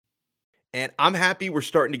And I'm happy we're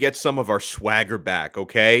starting to get some of our swagger back,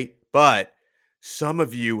 okay? But some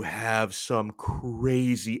of you have some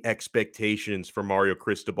crazy expectations for Mario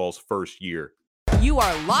Cristobal's first year. You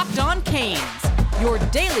are Locked On Canes, your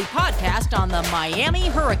daily podcast on the Miami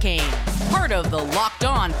Hurricanes, part of the Locked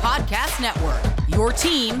On Podcast Network, your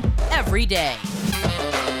team every day.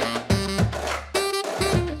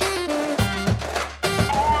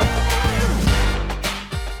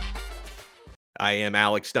 I am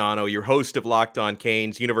Alex Dono, your host of Locked On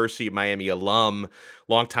Canes, University of Miami alum,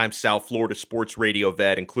 longtime South Florida sports radio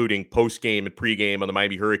vet, including post-game and pre-game on the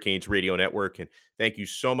Miami Hurricanes radio network. And thank you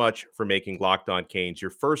so much for making Locked On Canes your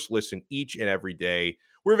first listen each and every day.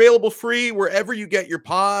 We're available free wherever you get your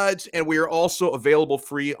pods, and we are also available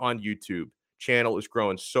free on YouTube. Channel is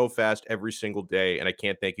growing so fast every single day, and I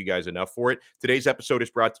can't thank you guys enough for it. Today's episode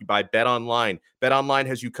is brought to you by BetOnline. BetOnline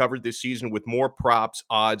has you covered this season with more props,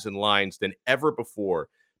 odds, and lines than ever before.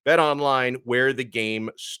 BetOnline, where the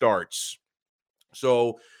game starts.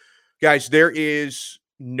 So, guys, there is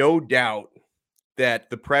no doubt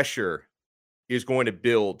that the pressure is going to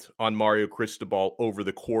build on Mario Cristobal over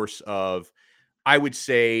the course of, I would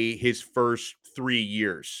say, his first 3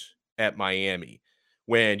 years at Miami,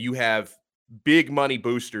 when you have big money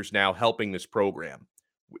boosters now helping this program.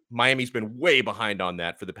 Miami's been way behind on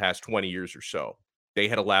that for the past 20 years or so. They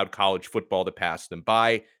had allowed college football to pass them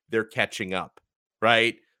by. They're catching up,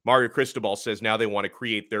 right? Mario Cristobal says now they want to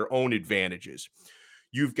create their own advantages.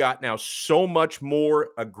 You've got now so much more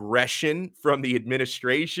aggression from the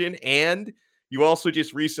administration, and you also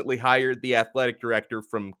just recently hired the athletic director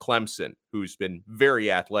from Clemson, who's been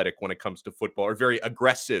very athletic when it comes to football, or very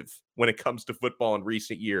aggressive when it comes to football in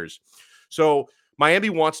recent years. So Miami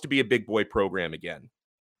wants to be a big boy program again.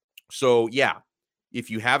 So yeah, if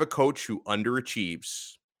you have a coach who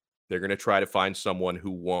underachieves, they're going to try to find someone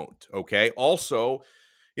who won't. Okay. Also,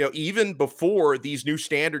 even before these new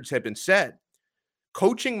standards had been set,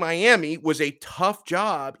 coaching Miami was a tough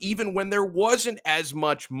job, even when there wasn't as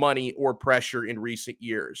much money or pressure in recent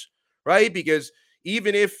years, right? Because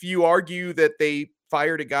even if you argue that they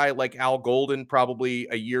fired a guy like Al Golden probably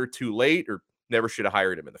a year too late, or never should have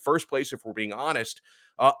hired him in the first place, if we're being honest,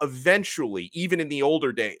 eventually, even in the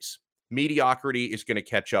older days, mediocrity is going to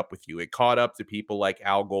catch up with you. It caught up to people like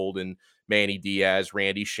Al Golden, Manny Diaz,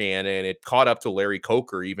 Randy Shannon. It caught up to Larry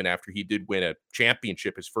Coker even after he did win a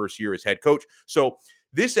championship his first year as head coach. So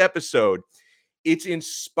this episode, it's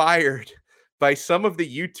inspired by some of the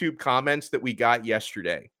YouTube comments that we got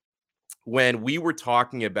yesterday when we were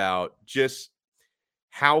talking about just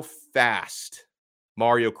how fast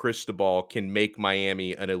Mario Cristobal can make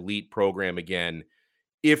Miami an elite program again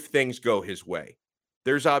if things go his way.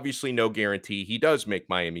 There's obviously no guarantee he does make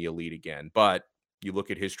Miami elite again, but you look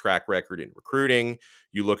at his track record in recruiting,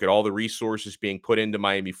 you look at all the resources being put into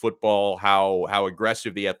Miami football, how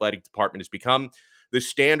aggressive the athletic department has become. The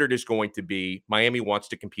standard is going to be Miami wants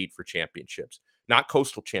to compete for championships, not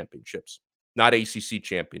coastal championships, not ACC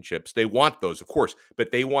championships. They want those, of course,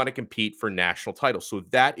 but they want to compete for national titles. So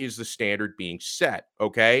that is the standard being set,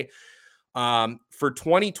 okay? For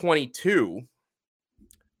 2022,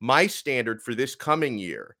 my standard for this coming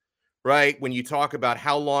year, right? When you talk about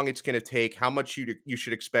how long it's going to take, how much you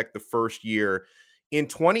should expect the first year in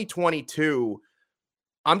 2022,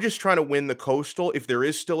 I'm just trying to win the coastal. If there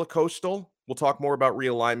is still a coastal, we'll talk more about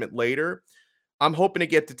realignment later. I'm hoping to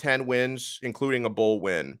get to 10 wins, including a bowl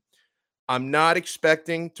win. I'm not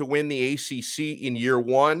expecting to win the ACC in year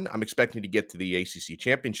one. I'm expecting to get to the ACC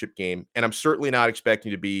championship game, and I'm certainly not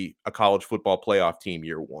expecting to be a college football playoff team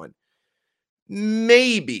year one.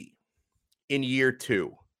 Maybe in year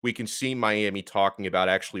two, we can see Miami talking about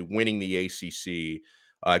actually winning the ACC,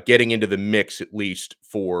 getting into the mix at least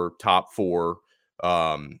for top four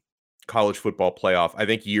college football playoff. I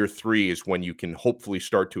think year three is when you can hopefully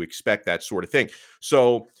start to expect that sort of thing.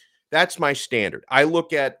 So that's my standard. I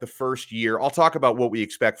look at the first year. I'll talk about what we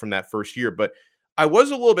expect from that first year, but I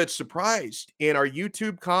was a little bit surprised in our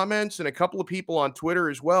YouTube comments and a couple of people on Twitter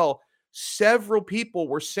as well. Several people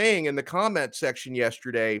were saying in the comment section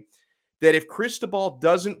yesterday that if Cristobal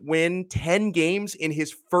doesn't win 10 games in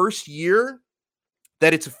his first year,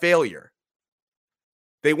 that it's a failure.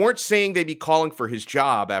 They weren't saying they'd be calling for his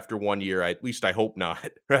job after 1 year. At least I hope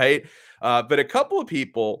not, right? But a couple of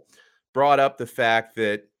people brought up the fact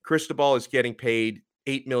that Cristobal is getting paid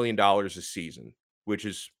 $8 million a season, which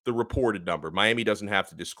is the reported number. Miami doesn't have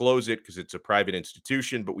to disclose it because it's a private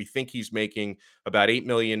institution, but we think he's making about $8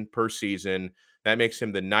 million per season. That makes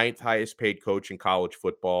him the 9th highest paid coach in college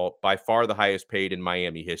football, by far the highest paid in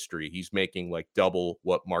Miami history. He's making like double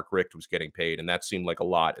what Mark Richt was getting paid, and that seemed like a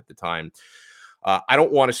lot at the time. I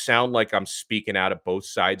don't want to sound like I'm speaking out of both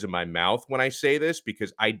sides of my mouth when I say this,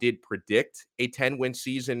 because I did predict a 10-win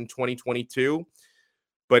season in 2022.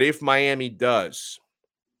 But if Miami does,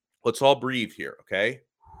 let's all breathe here, okay?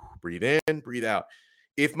 Breathe in, breathe out.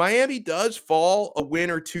 If Miami does fall a win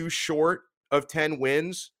or two short of 10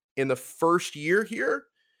 wins in the first year here,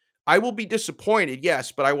 I will be disappointed,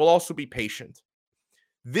 yes, but I will also be patient.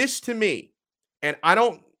 This to me, and I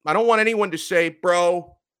don't want anyone to say,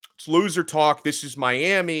 bro, it's loser talk. This is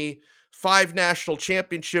Miami. 5 national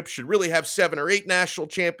championships, should really have 7 or 8 national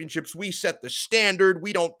championships. We set the standard.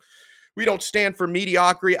 We don't stand for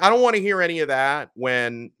mediocrity. I don't want to hear any of that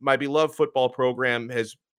when my beloved football program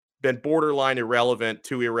has been borderline irrelevant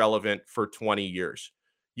to irrelevant for 20 years.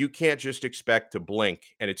 You can't just expect to blink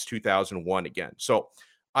and it's 2001 again. So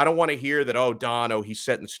I don't want to hear that, oh, Dono, he's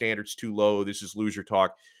setting standards too low. This is loser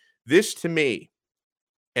talk. This to me,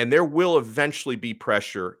 and there will eventually be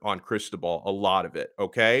pressure on Cristobal, a lot of it,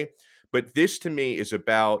 okay? But this to me is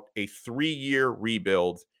about a 3-year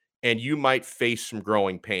rebuild, and you might face some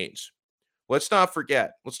growing pains. Let's not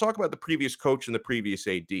forget, let's talk about the previous coach and the previous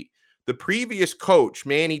AD. The previous coach,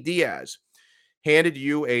 Manny Diaz, handed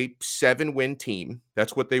you a 7-win team.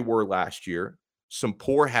 That's what they were last year. Some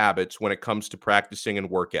poor habits when it comes to practicing and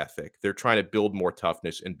work ethic. They're trying to build more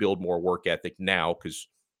toughness and build more work ethic now because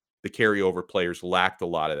the carryover players lacked a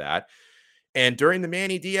lot of that. And during the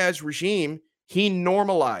Manny Diaz regime, he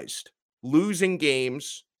normalized losing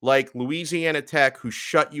games like Louisiana Tech, who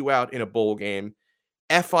shut you out in a bowl game.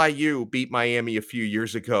 FIU beat Miami a few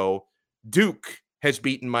years ago. Duke has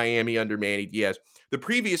beaten Miami under Manny Diaz. The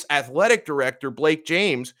previous athletic director, Blake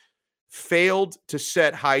James, failed to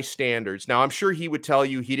set high standards. Now, I'm sure he would tell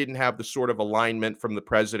you he didn't have the sort of alignment from the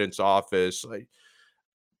president's office.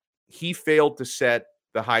 He failed to set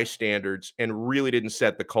the high standards and really didn't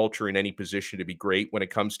set the culture in any position to be great when it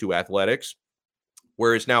comes to athletics.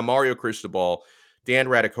 Whereas now Mario Cristobal, Dan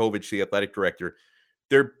Radakovich, the athletic director,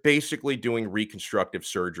 they're basically doing reconstructive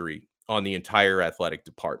surgery on the entire athletic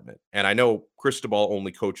department. And I know Cristobal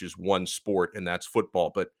only coaches one sport, and that's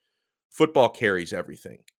football, but football carries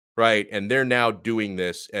everything, right? And they're now doing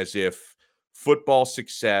this as if football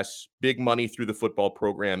success, big money through the football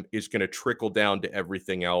program is going to trickle down to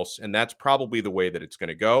everything else. And that's probably the way that it's going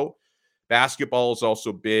to go. Basketball is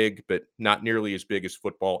also big, but not nearly as big as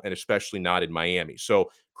football, and especially not in Miami.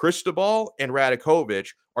 So Cristobal and Radakovich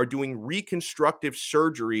are doing reconstructive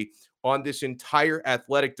surgery on this entire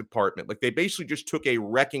athletic department. Like, they basically just took a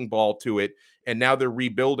wrecking ball to it, and now they're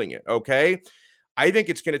rebuilding it, okay? I think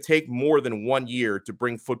it's going to take more than 1 year to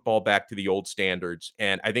bring football back to the old standards.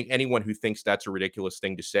 And I think anyone who thinks that's a ridiculous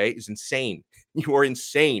thing to say is insane. You are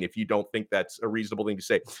insane if you don't think that's a reasonable thing to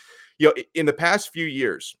say. You know, in the past few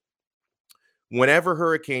years, whenever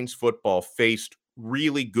Hurricanes football faced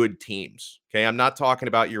really good teams, okay, I'm not talking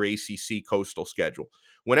about your ACC coastal schedule.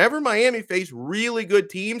 Whenever Miami faced really good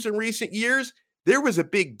teams in recent years, there was a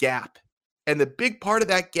big gap. And the big part of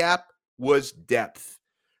that gap was depth,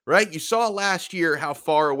 right? You saw last year how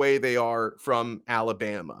far away they are from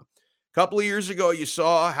Alabama. A couple of years ago, you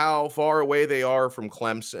saw how far away they are from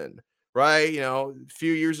Clemson, right? You know, a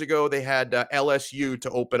few years ago, they had LSU to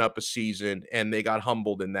open up a season, and they got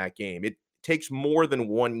humbled in that game. It takes more than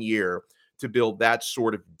 1 year to build that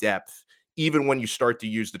sort of depth, even when you start to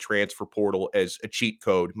use the transfer portal as a cheat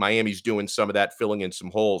code. Miami's doing some of that, filling in some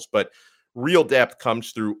holes, but real depth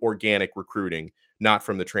comes through organic recruiting, not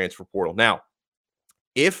from the transfer portal. Now,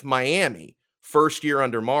 if Miami, first year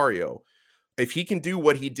under Mario, if he can do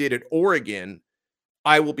what he did at Oregon,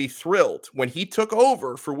 I will be thrilled. When he took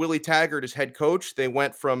over for Willie Taggart as head coach, they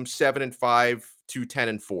went from 7-5 to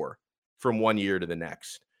 10-4 from 1 year to the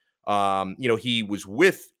next. You know, he was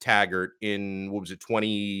with Taggart in,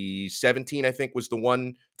 2017, I think was the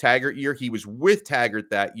one Taggart year. He was with Taggart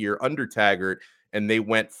that year under Taggart, and they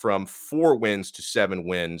went from 4 wins to 7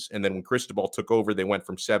 wins. And then when Cristobal took over, they went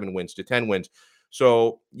from 7 wins to 10 wins.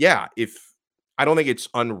 So, yeah, I don't think it's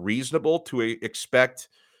unreasonable to expect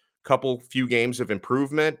a few games of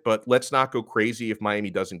improvement, but let's not go crazy if Miami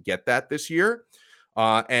doesn't get that this year.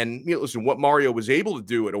 And you know, listen, what Mario was able to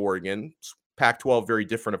do at Oregon, Pac-12, very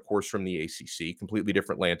different, of course, from the ACC, completely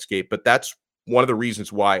different landscape. But that's one of the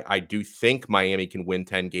reasons why I do think Miami can win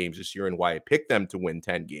 10 games this year and why I picked them to win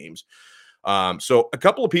 10 games. So a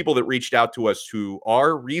couple of people that reached out to us who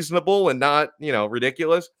are reasonable and not, you know,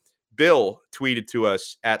 ridiculous. Bill tweeted to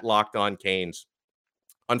us at Locked On Canes.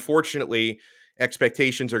 Unfortunately,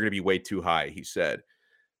 expectations are going to be way too high, he said.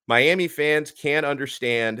 Miami fans can't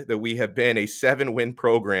understand that we have been a 7-win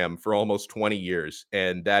program for almost 20 years,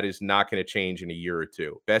 and that is not going to change in a year or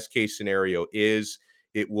two. Best case scenario is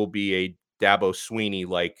it will be a Dabo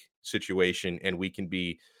Swinney-like situation and we can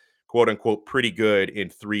be quote unquote pretty good in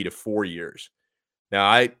 3 to 4 years.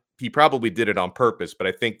 Now, he probably did it on purpose, but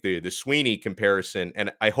I think the Sweeney comparison,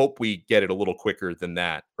 and I hope we get it a little quicker than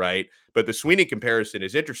that, right? But the Sweeney comparison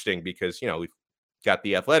is interesting because, we've got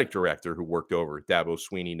the athletic director who worked over Dabo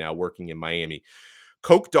Sweeney, now working in Miami.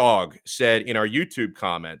 Coke Dog said in our YouTube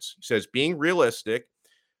comments, says, being realistic,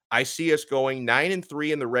 I see us going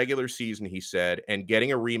 9-3 in the regular season, he said, and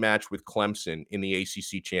getting a rematch with Clemson in the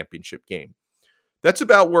ACC championship game. That's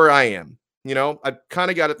about where I am. I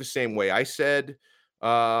kind of got it the same way. I said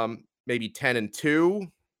maybe 10-2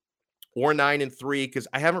 or 9-3 because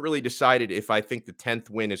I haven't really decided if I think the 10th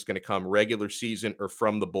win is going to come regular season or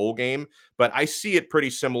from the bowl game. But I see it pretty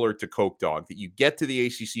similar to Coke Dog, that you get to the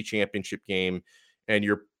ACC championship game and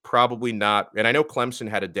you're probably not. And I know Clemson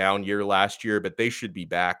had a down year last year, but they should be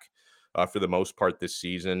back for the most part this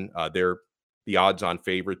season. They're the odds-on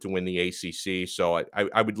favorite to win the ACC. So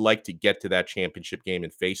I would like to get to that championship game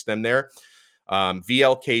and face them there.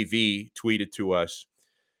 VLKV tweeted to us,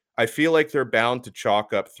 I feel like they're bound to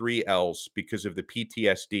chalk up 3 L's because of the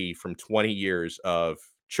PTSD from 20 years of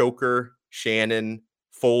Choker, Shannon,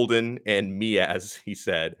 Folden, and Miaz, he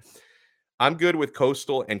said. I'm good with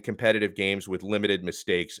coastal and competitive games with limited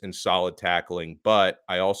mistakes and solid tackling, but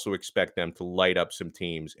I also expect them to light up some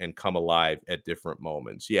teams and come alive at different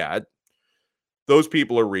moments. Yeah, those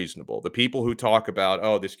people are reasonable. The people who talk about,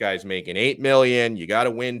 oh, this guy's making $8 million, you got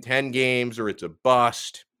to win 10 games or it's a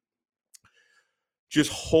bust.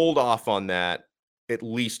 Just hold off on that at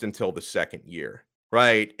least until the second year,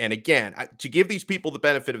 right? And again, to give these people the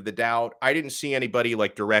benefit of the doubt, I didn't see anybody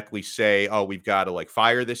directly say, oh, we've got to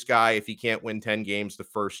fire this guy if he can't win 10 games the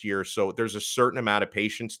first year. So there's a certain amount of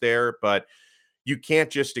patience there, but you can't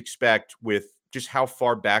just expect, with just how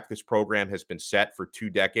far back this program has been set for 2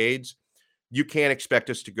 decades, you can't expect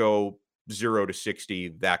us to go 0 to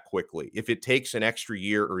 60 that quickly. If it takes an extra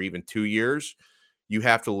year or even 2 years, you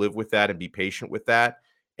have to live with that and be patient with that.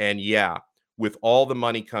 And yeah, with all the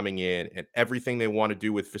money coming in and everything they want to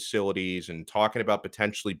do with facilities and talking about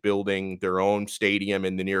potentially building their own stadium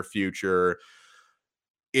in the near future,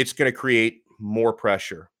 it's going to create more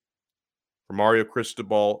pressure for Mario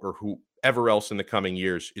Cristobal or whoever else in the coming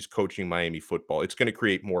years is coaching Miami football. It's going to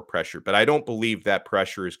create more pressure, but I don't believe that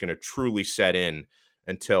pressure is going to truly set in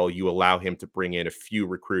until you allow him to bring in a few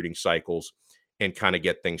recruiting cycles and kind of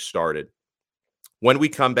get things started. When we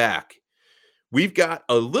come back, we've got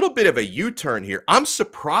a little bit of a U-turn here. I'm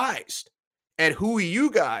surprised at who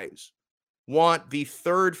you guys want the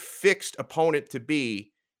third fixed opponent to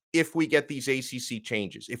be if we get these ACC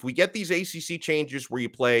changes. If we get these ACC changes where you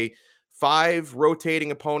play 5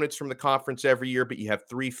 rotating opponents from the conference every year, but you have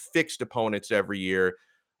 3 fixed opponents every year,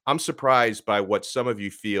 I'm surprised by what some of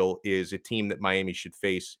you feel is a team that Miami should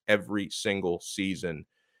face every single season.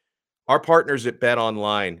 Our partners at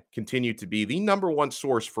BetOnline continue to be the #1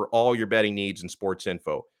 source for all your betting needs and sports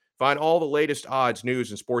info. Find all the latest odds, news,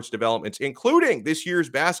 and sports developments, including this year's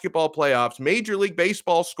basketball playoffs, Major League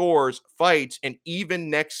Baseball scores, fights, and even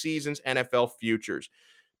next season's NFL futures.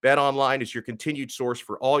 BetOnline is your continued source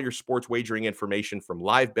for all your sports wagering information, from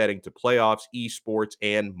live betting to playoffs, esports,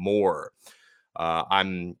 and more.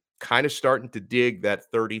 I'm kind of starting to dig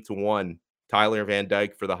that 30-1 Tyler Van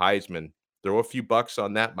Dyke for the Heisman. Throw a few bucks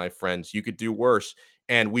on that, my friends. You could do worse.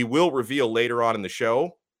 And we will reveal later on in the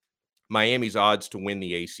show Miami's odds to win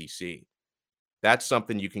the ACC. That's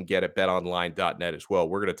something you can get at betonline.net as well.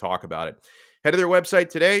 We're going to talk about it. Head to their website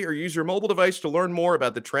today or use your mobile device to learn more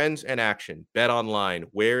about the trends and action. BetOnline,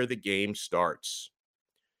 where the game starts.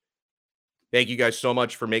 Thank you guys so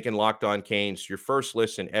much for making Locked On Canes your first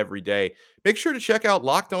listen every day. Make sure to check out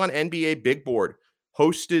Locked On NBA Big Board,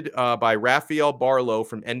 hosted by Raphael Barlow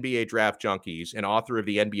from NBA Draft Junkies and author of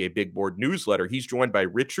the NBA Big Board newsletter. He's joined by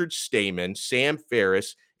Richard Stayman, Sam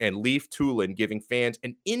Ferris, and Leif Tulin, giving fans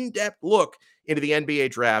an in-depth look into the NBA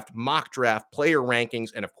draft, mock draft, player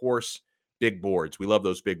rankings, and of course, big boards. We love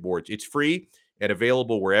those big boards. It's free and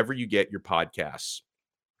available wherever you get your podcasts.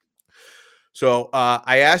 So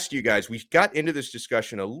I asked you guys, we got into this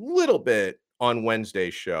discussion a little bit on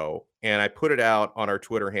Wednesday's show, and I put it out on our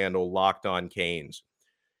Twitter handle, Locked On Canes.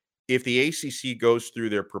 If the ACC goes through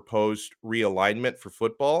their proposed realignment for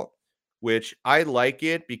football, which I like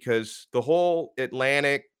it because the whole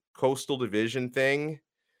Atlantic Coastal Division thing,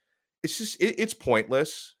 it's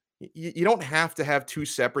pointless. You don't have to have 2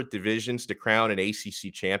 separate divisions to crown an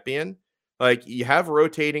ACC champion. You have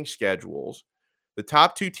rotating schedules. The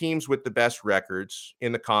top 2 teams with the best records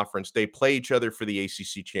in the conference, they play each other for the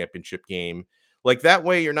ACC championship game. That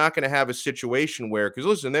way, you're not going to have a situation where, because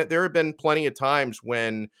listen, there have been plenty of times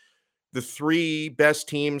when the three best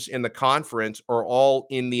teams in the conference are all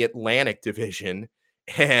in the Atlantic division,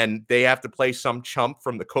 and they have to play some chump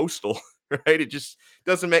from the coastal, right? It just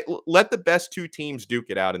doesn't make, let the best two teams duke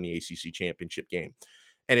it out in the ACC championship game.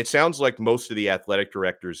 And it sounds like most of the athletic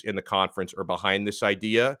directors in the conference are behind this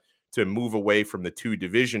idea to move away from the two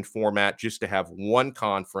division format just to have one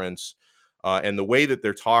conference. And the way that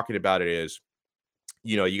they're talking about it is,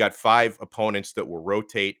 you got 5 opponents that will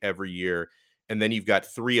rotate every year, and then you've got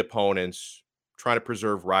 3 opponents trying to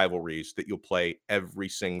preserve rivalries that you'll play every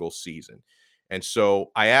single season. And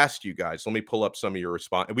so I asked you guys, let me pull up some of your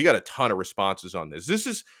response. And we got a ton of responses on this. This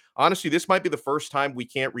is honestly, this might be the first time we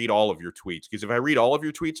can't read all of your tweets, because if I read all of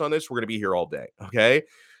your tweets on this, we're going to be here all day. Okay.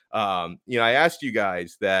 I asked you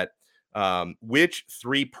guys that which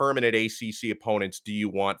 3 permanent ACC opponents do you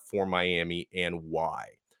want for Miami and why?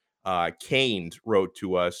 Canes wrote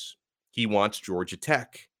to us, he wants Georgia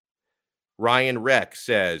Tech. Ryan Reck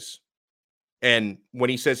says, and when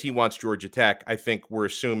he says he wants Georgia Tech, I think we're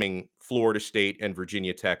assuming Florida State and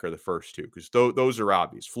Virginia Tech are the first two, because those are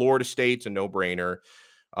obvious. Florida State's a no-brainer.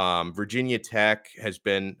 Virginia Tech has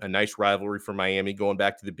been a nice rivalry for Miami going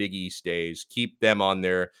back to the Big East days. Keep them on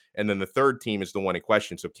there. And then the third team is the one in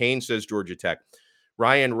question. So Kane says Georgia Tech.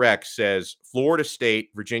 Ryan Rex says Florida State,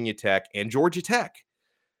 Virginia Tech, and Georgia Tech.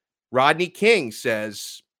 Rodney King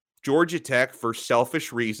says Georgia Tech for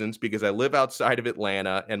selfish reasons, because I live outside of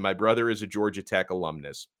Atlanta and my brother is a Georgia Tech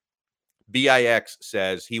alumnus. BIX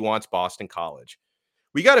says he wants Boston College.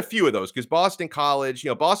 We got a few of those because Boston College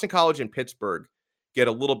and Pittsburgh get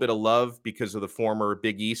a little bit of love because of the former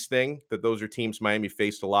Big East thing, that those are teams Miami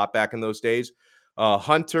faced a lot back in those days.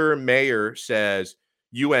 Hunter Mayer says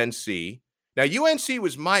UNC. Now, UNC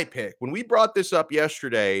was my pick. When we brought this up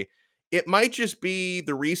yesterday, it might just be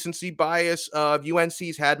the recency bias of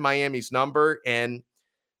UNC's had Miami's number, and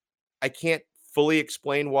I can't fully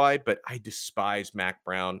explain why, but I despise Mac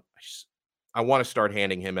Brown. I want to start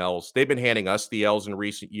handing him L's. They've been handing us the L's in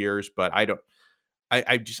recent years, but I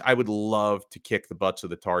would love to kick the butts of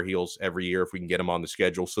the Tar Heels every year if we can get them on the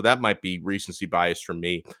schedule. So that might be recency bias from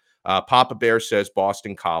me. Papa Bear says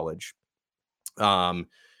Boston College.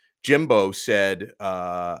 Jimbo said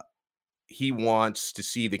he wants to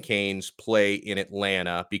see the Canes play in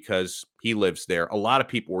Atlanta because he lives there. A lot of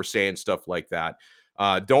people were saying stuff like that.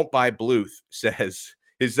 Don't Buy Bluth says,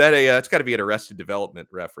 is that it's got to be an Arrested Development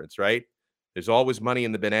reference, right? There's always money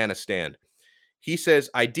in the banana stand. He says,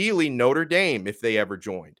 ideally, Notre Dame if they ever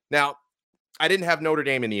joined. Now, I didn't have Notre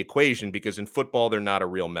Dame in the equation because in football, they're not a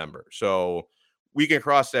real member. So we can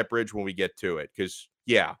cross that bridge when we get to it. Because,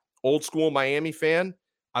 yeah, old school Miami fan,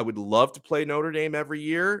 I would love to play Notre Dame every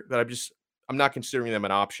year, but I'm not considering them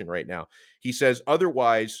an option right now. He says,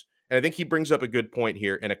 otherwise, and I think he brings up a good point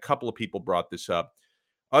here, and a couple of people brought this up.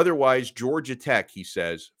 Otherwise, Georgia Tech, he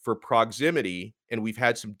says, for proximity, and we've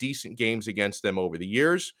had some decent games against them over the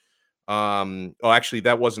years. Actually,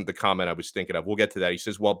 that wasn't the comment I was thinking of. We'll get to that. He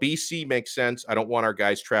says, well, BC makes sense. I don't want our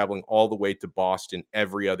guys traveling all the way to Boston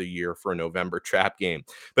every other year for a November trap game.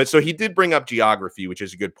 But so he did bring up geography, which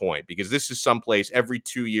is a good point, because this is someplace every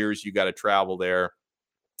 2 years you got to travel there.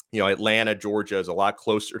 Atlanta, Georgia is a lot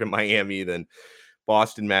closer to Miami than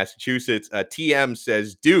Boston, Massachusetts. TM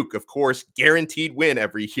says Duke, of course, guaranteed win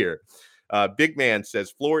every year. Big Man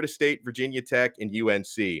says Florida State, Virginia Tech, and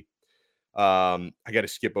UNC. I got to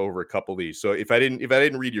skip over a couple of these. So if I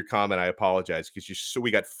didn't read your comment, I apologize, because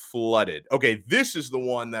we got flooded. Okay, this is the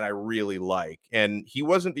one that I really like, and he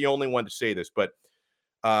wasn't the only one to say this, but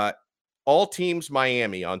All Teams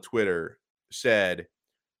Miami on Twitter said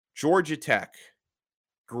Georgia Tech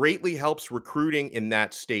greatly helps recruiting in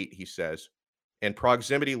that state, he says, and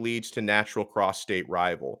proximity leads to natural cross-state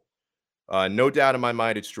rival. No doubt in my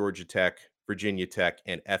mind, it's Georgia Tech, Virginia Tech,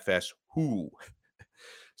 and FSU.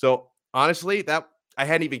 So honestly, that I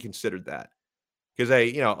hadn't even considered that, because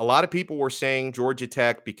a lot of people were saying Georgia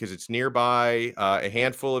Tech because it's nearby. A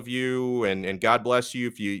handful of you, and God bless you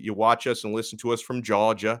if you watch us and listen to us from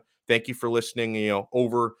Georgia. Thank you for listening.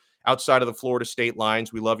 Over outside of the Florida state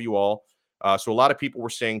lines, we love you all. So a lot of people were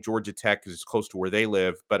saying Georgia Tech because it's close to where they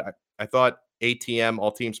live. But I thought ATM,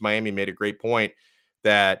 All Teams Miami, made a great point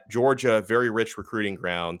that Georgia, very rich recruiting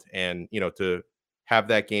ground, and to have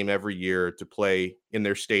that game every year, to play in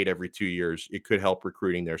their state every 2 years, it could help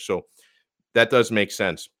recruiting there. So that does make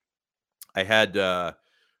sense. I had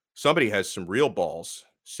somebody has some real balls,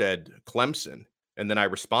 said Clemson. And then I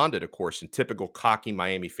responded, of course, in typical cocky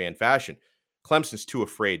Miami fan fashion. Clemson's too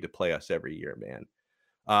afraid to play us every year, man.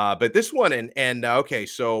 But this one, okay,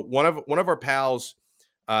 so one of our pals,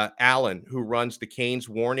 Alan, who runs the Canes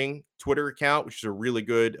Warning Twitter account, which is a really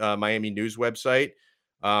good Miami news website,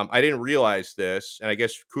 I didn't realize this, and I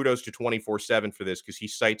guess kudos to 24/7 for this because he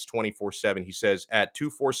cites 24/7. He says at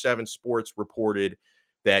 247 Sports reported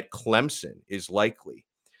that Clemson is likely.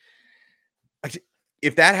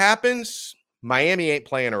 If that happens, Miami ain't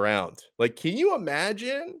playing around. Like, can you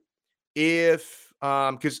imagine if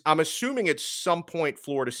because I'm assuming at some point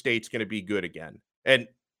Florida State's going to be good again. And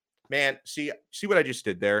man, see what I just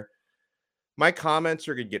did there? My comments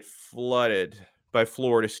are going to get flooded by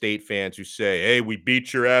Florida State fans who say, "Hey, we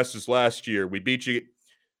beat your asses last year. We beat you."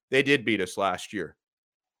 They did beat us last year.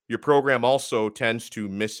 Your program also tends to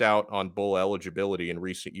miss out on bowl eligibility in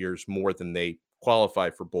recent years more than they qualify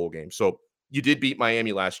for bowl games. So you did beat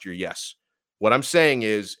Miami last year, yes. What I'm saying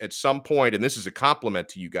is at some point, and this is a compliment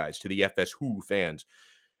to you guys, to the FS Who fans,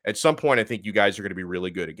 at some point, I think you guys are going to be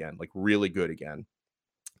really good again, like really good again.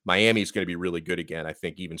 Miami's going to be really good again, I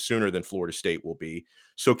think, even sooner than Florida State will be.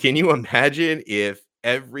 So can you imagine if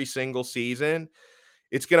every single season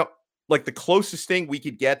it's going to, like, the closest thing we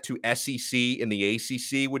could get to SEC in the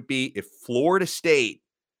ACC would be if Florida State,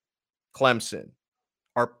 Clemson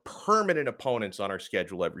are permanent opponents on our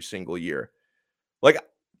schedule every single year. Like,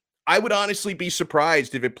 I would honestly be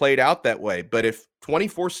surprised if it played out that way. But if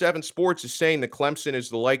 24/7 Sports is saying that Clemson is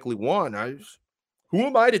the likely one, who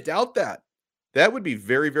am I to doubt that? That would be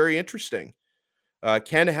very, very interesting.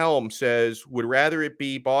 Ken Helm says, would rather it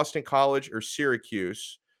be Boston College or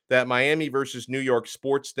Syracuse. That Miami versus New York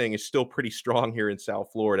sports thing is still pretty strong here in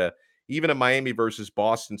South Florida. Even a Miami versus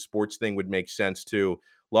Boston sports thing would make sense too.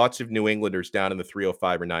 Lots of New Englanders down in the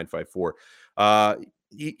 305 or 954.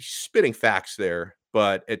 He's spitting facts there,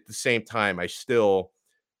 but at the same time, a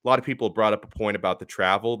lot of people brought up a point about the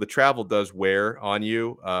travel. The travel does wear on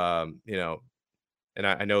you, and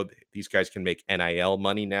I know these guys can make NIL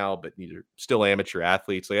money now, but these are still amateur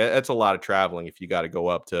athletes. Like, that's a lot of traveling if you got to go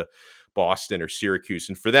up to Boston or Syracuse,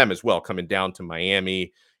 and for them as well, coming down to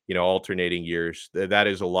Miami, alternating years, that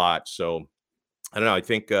is a lot. So I don't know. I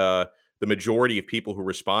think the majority of people who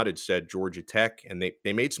responded said Georgia Tech, and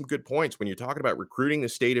they made some good points. When you're talking about recruiting the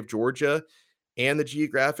state of Georgia and the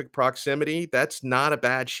geographic proximity, that's not a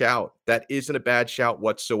bad shout. That isn't a bad shout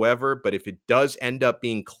whatsoever. But if it does end up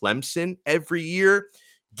being Clemson every year,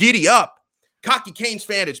 giddy up. Cocky Canes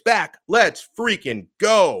fan is back. Let's freaking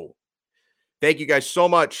go. Thank you guys so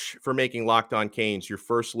much for making Locked On Canes your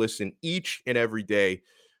first listen each and every day.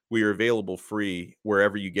 We are available free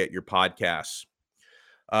wherever you get your podcasts.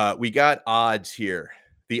 We got odds here.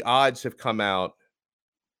 The odds have come out.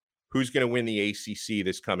 Who's going to win the ACC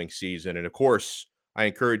this coming season? And of course, I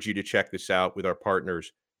encourage you to check this out with our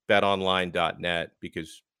partners, betonline.net,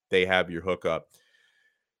 because they have your hookup.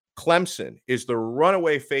 Clemson is the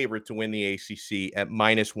runaway favorite to win the ACC at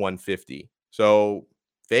minus 150. So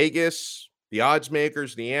Vegas, the odds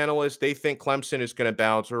makers, the analysts, they think Clemson is going to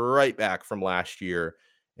bounce right back from last year.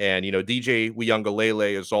 And, DJ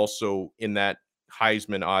Uiagalelei is also in that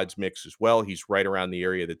Heisman odds mix as well. He's right around the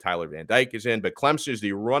area that Tyler Van Dyke is in, but Clemson is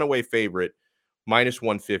the runaway favorite, minus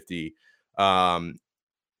 150. I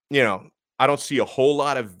don't see a whole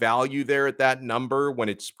lot of value there at that number when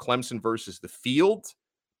it's Clemson versus the field.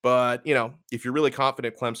 But, if you're really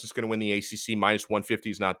confident Clemson's going to win the ACC, minus 150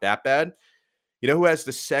 is not that bad. You know who has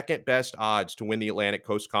the second best odds to win the Atlantic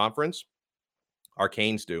Coast Conference? Our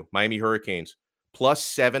Canes do. Miami Hurricanes, plus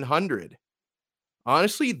 700.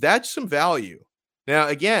 Honestly, that's some value. Now,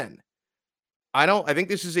 again, I think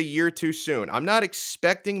this is a year too soon. I'm not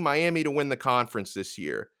expecting Miami to win the conference this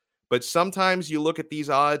year, but sometimes you look at these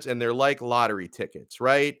odds and they're like lottery tickets,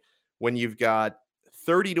 right? When you've got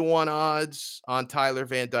 30-1 odds on Tyler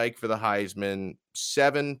Van Dyke for the Heisman,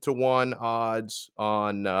 7-1 odds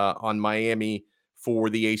on Miami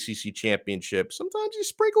for the ACC championship. Sometimes you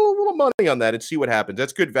sprinkle a little money on that and see what happens.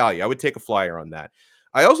 That's good value. I would take a flyer on that.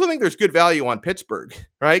 I also think there's good value on Pittsburgh,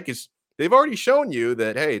 right? Because they've already shown you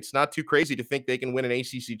that, hey, it's not too crazy to think they can win an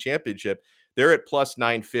ACC championship. They're at plus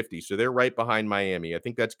 950, so they're right behind Miami. I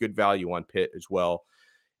think that's good value on Pitt as well.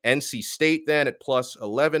 NC State then at plus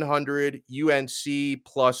 1,100, UNC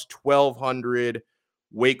plus 1,200,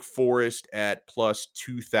 Wake Forest at plus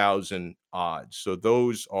 2,000 odds. So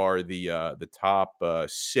those are the top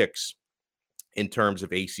 6 in terms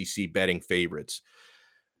of ACC betting favorites.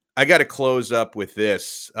 I got to close up with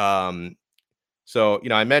this. So,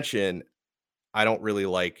 I mentioned I don't really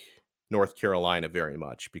like North Carolina very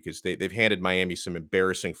much because they've handed Miami some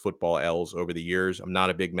embarrassing football L's over the years. I'm not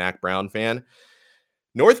a big Mac Brown fan.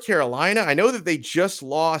 North Carolina, I know that they just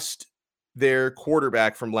lost their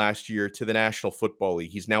quarterback from last year to the National Football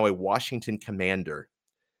League. He's now a Washington Commander.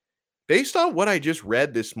 Based on what I just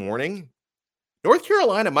read this morning, North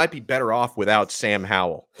Carolina might be better off without Sam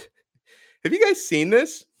Howell. Have you guys seen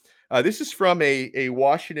this? This is from a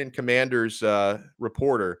Washington Commanders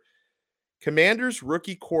reporter. Commanders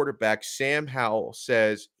rookie quarterback Sam Howell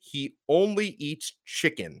says he only eats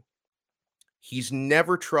chicken. He's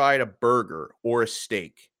never tried a burger or a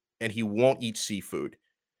steak, and he won't eat seafood.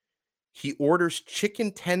 He orders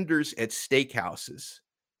chicken tenders at steakhouses.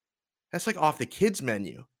 That's like off the kids'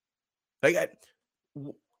 menu. Like,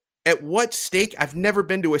 w at what steak I've never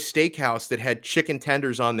been to a steakhouse that had chicken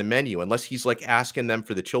tenders on the menu unless he's, like, asking them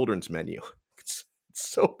for the children's menu. It's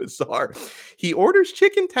so bizarre. He orders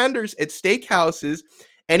chicken tenders at steakhouses,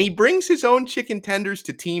 and he brings his own chicken tenders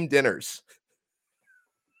to team dinners.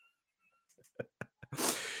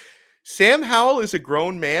 Sam Howell is a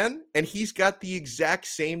grown man, and he's got the exact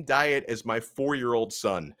same diet as my 4-year-old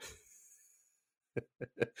son.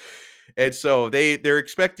 And so their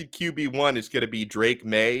expected QB1 is going to be Drake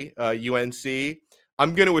May, UNC.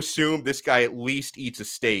 I'm going to assume this guy at least eats a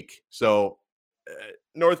steak. So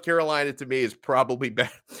North Carolina to me is probably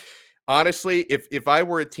better. Honestly, if I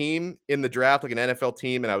were a team in the draft, like an NFL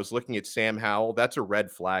team, and I was looking at Sam Howell, that's a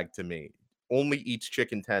red flag to me. Only eats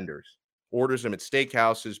chicken tenders, orders them at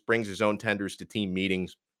steakhouses, brings his own tenders to team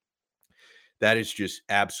meetings. That is just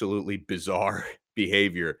absolutely bizarre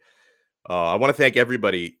behavior. I want to thank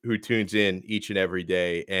everybody who tunes in each and every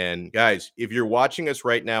day. And guys, if you're watching us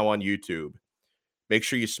right now on YouTube, make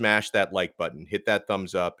sure you smash that like button, hit that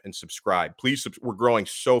thumbs up, and subscribe. Please, we're growing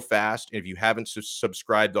so fast. And if you haven't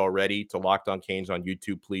subscribed already to Locked On Canes on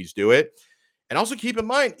YouTube, please do it. And also keep in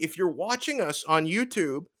mind, if you're watching us on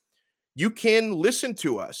YouTube, you can listen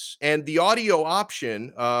to us. And the audio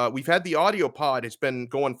option, we've had the audio pod. It's been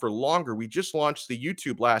going for longer. We just launched the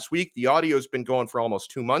YouTube last week. The audio has been going for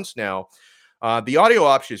almost 2 months now. The audio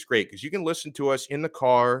option is great because you can listen to us in the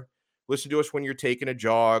car, listen to us when you're taking a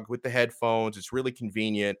jog with the headphones. It's really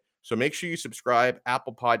convenient. So make sure you subscribe.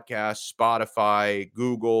 Apple Podcasts, Spotify,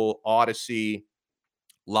 Google, Odyssey,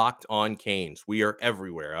 Locked On Canes. We are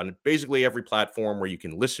everywhere on basically every platform where you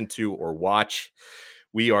can listen to or watch.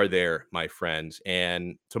 We are there, my friends.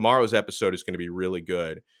 And tomorrow's episode is going to be really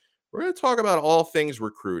good. We're going to talk about all things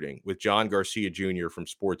recruiting with John Garcia Jr. from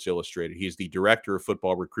Sports Illustrated. He's the director of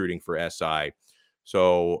football recruiting for SI.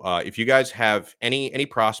 So if you guys have any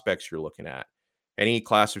prospects you're looking at, any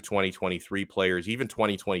class of 2023 players, even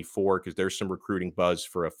 2024, because there's some recruiting buzz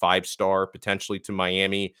for a 5-star potentially to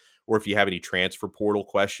Miami, or if you have any transfer portal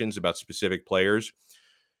questions about specific players,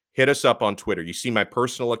 hit us up on Twitter. You see my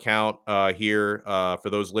personal account here. For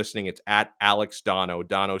those listening, it's at Alex Donno.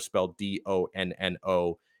 Donno spelled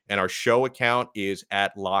Donno. And our show account is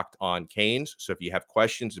at Locked On Canes. So if you have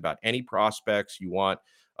questions about any prospects you want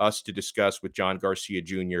us to discuss with John Garcia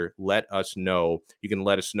Jr., let us know. You can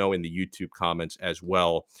let us know in the YouTube comments as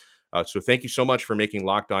well. So thank you so much for making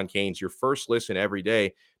Locked On Canes your first listen every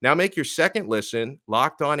day. Now make your second listen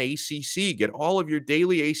Locked On ACC. Get all of your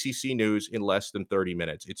daily ACC news in less than 30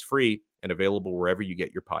 minutes. It's free and available wherever you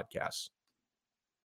get your podcasts.